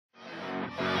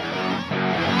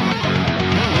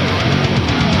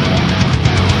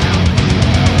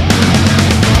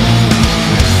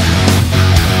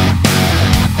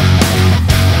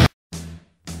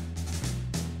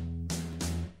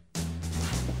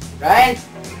Ryan,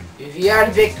 we are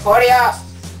Victoria.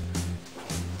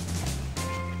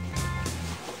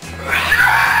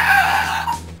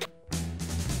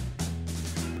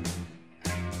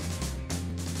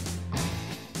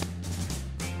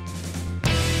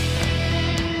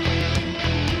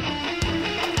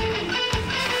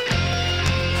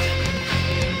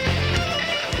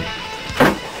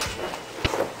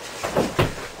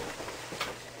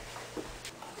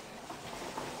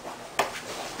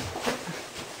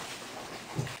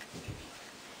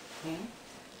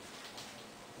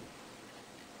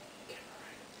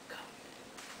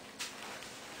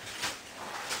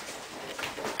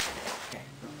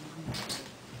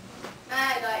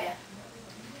 I got ya.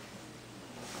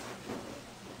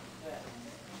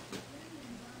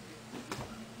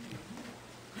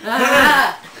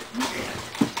 Ah!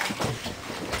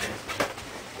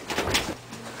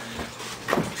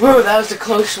 Whoa, that was a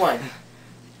close one.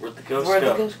 Where'd the ghost Where'd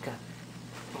go? the ghost go?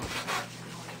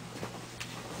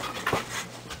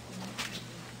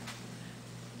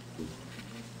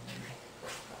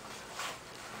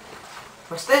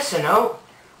 What's this, a note?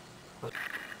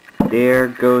 Dear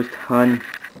ghost hunters,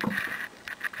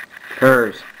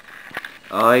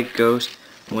 I ghost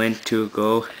went to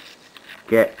go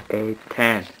get a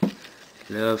tan.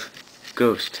 Love,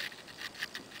 ghost.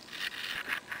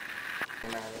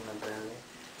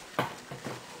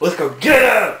 Let's go get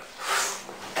him!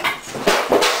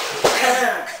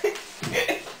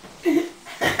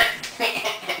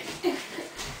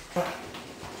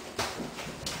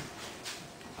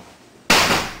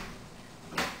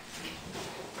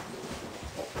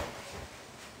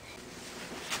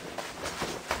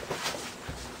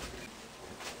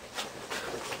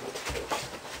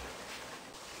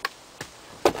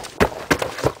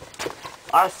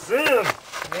 I see him!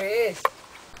 There he is.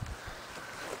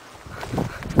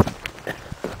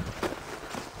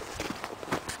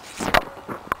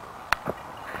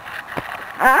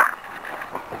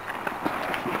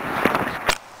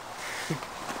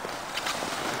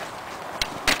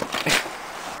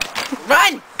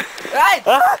 Run! Run!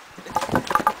 Ah!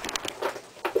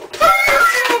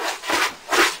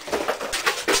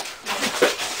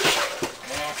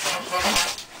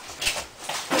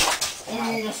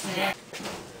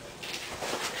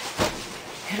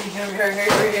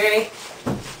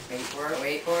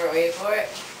 Hurry. Wait for it.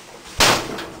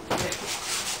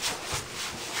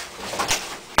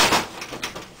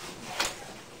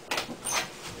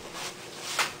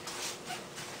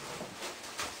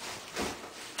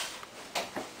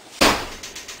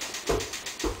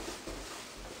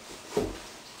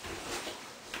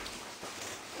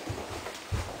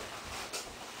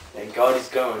 Thank God he's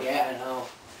going. Yeah, I know.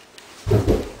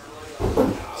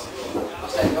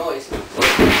 What's that noise?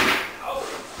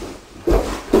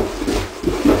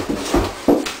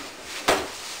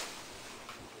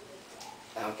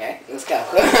 Okay, let's go.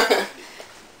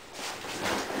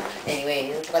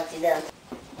 Anyway, let's you down.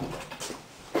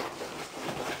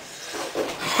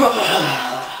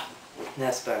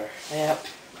 That's better. Yep.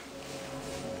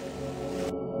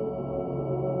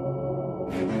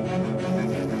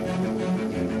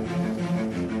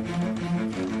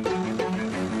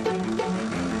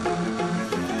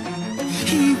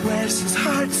 He wears his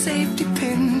heart safety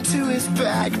pin to his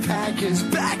backpack. His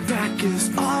backpack is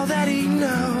all that he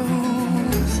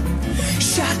knows.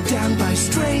 Shot down by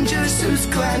strangers whose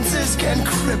glances can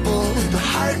cripple the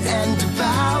heart and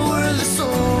devour the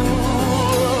soul.